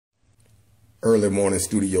Early morning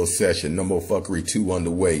studio session, no more Fukkery 2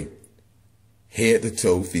 underway. Head to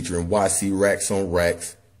toe featuring YC racks on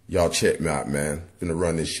racks. Y'all check me out, man. Finna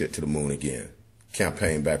run this shit to the moon again.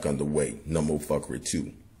 Campaign back underway. No more Fukkery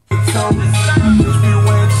 2.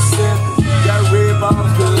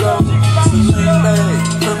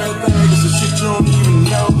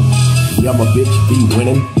 Yeah, my bitch be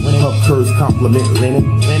winning. Her curves compliment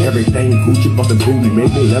linen. Everything Gucci bumpin' booty.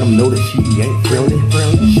 Make me let them know that she ain't friendly.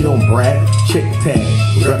 She don't brag, check tag.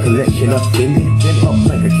 Recollection offended. Her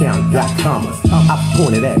bank account got commas. I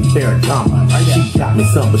pointed at Ferragamo. She got me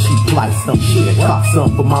some, but she plight some shit. Caught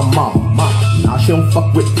some for my mama. Nah, she don't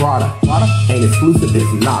fuck with Prada. Ain't exclusive,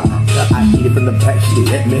 it's not. I eat it from the back, she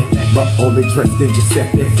let me. But only dressed in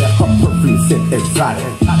Giuseppe. Her perfume scent exotic.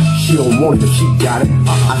 She don't want it, but she got it.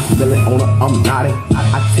 I smell it on her, I'm naughty.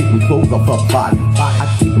 I take them clothes off her body.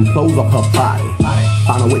 I take them clothes off her body.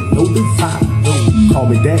 Find her with no design. Call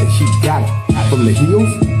me daddy, she got it. From the heels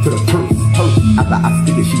to the purse. After I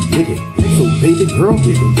stick it, she dig it. So baby girl,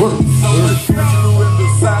 get it worse.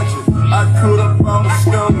 I could have on the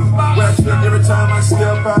stove. Waxed up every time I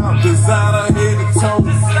step out. Designer head to toe.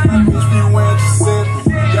 My bitch be wearing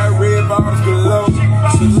Giuseppe. Got red bottoms below.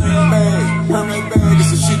 Celine bag, Hermes bag.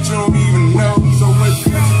 It's the shit you don't even know. So much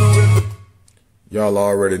with the Y'all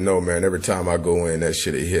already know, man. Every time I go in, that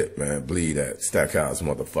shit a hit, man. Bleed that Stackhouse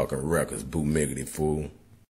motherfucking records. Boo miggity fool.